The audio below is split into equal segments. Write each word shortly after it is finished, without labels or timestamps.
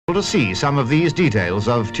To see some of these details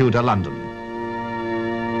of Tudor London.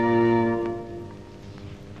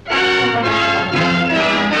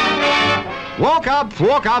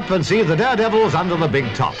 Walk up and see the Daredevils under the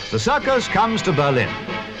big top. The circus comes to Berlin,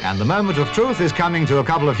 and the moment of truth is coming to a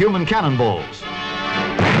couple of human cannonballs.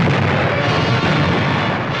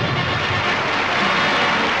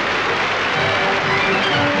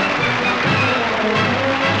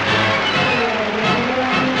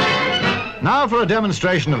 Now for a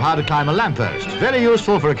demonstration of how to climb a lamppost. Very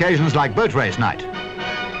useful for occasions like boat race night.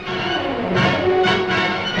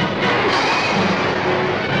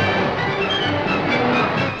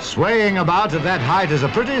 Swaying about at that height is a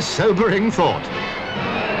pretty sobering thought.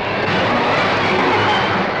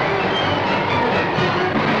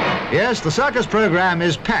 Yes, the circus program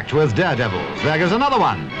is packed with daredevils. There goes another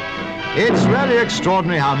one. It's really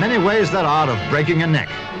extraordinary how many ways there are of breaking a neck.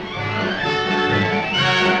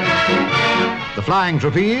 The flying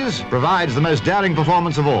trapeze provides the most daring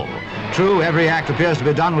performance of all. True, every act appears to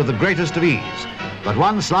be done with the greatest of ease. But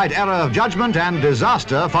one slight error of judgment and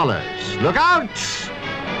disaster follows. Look out!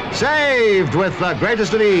 Saved with the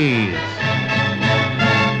greatest of ease.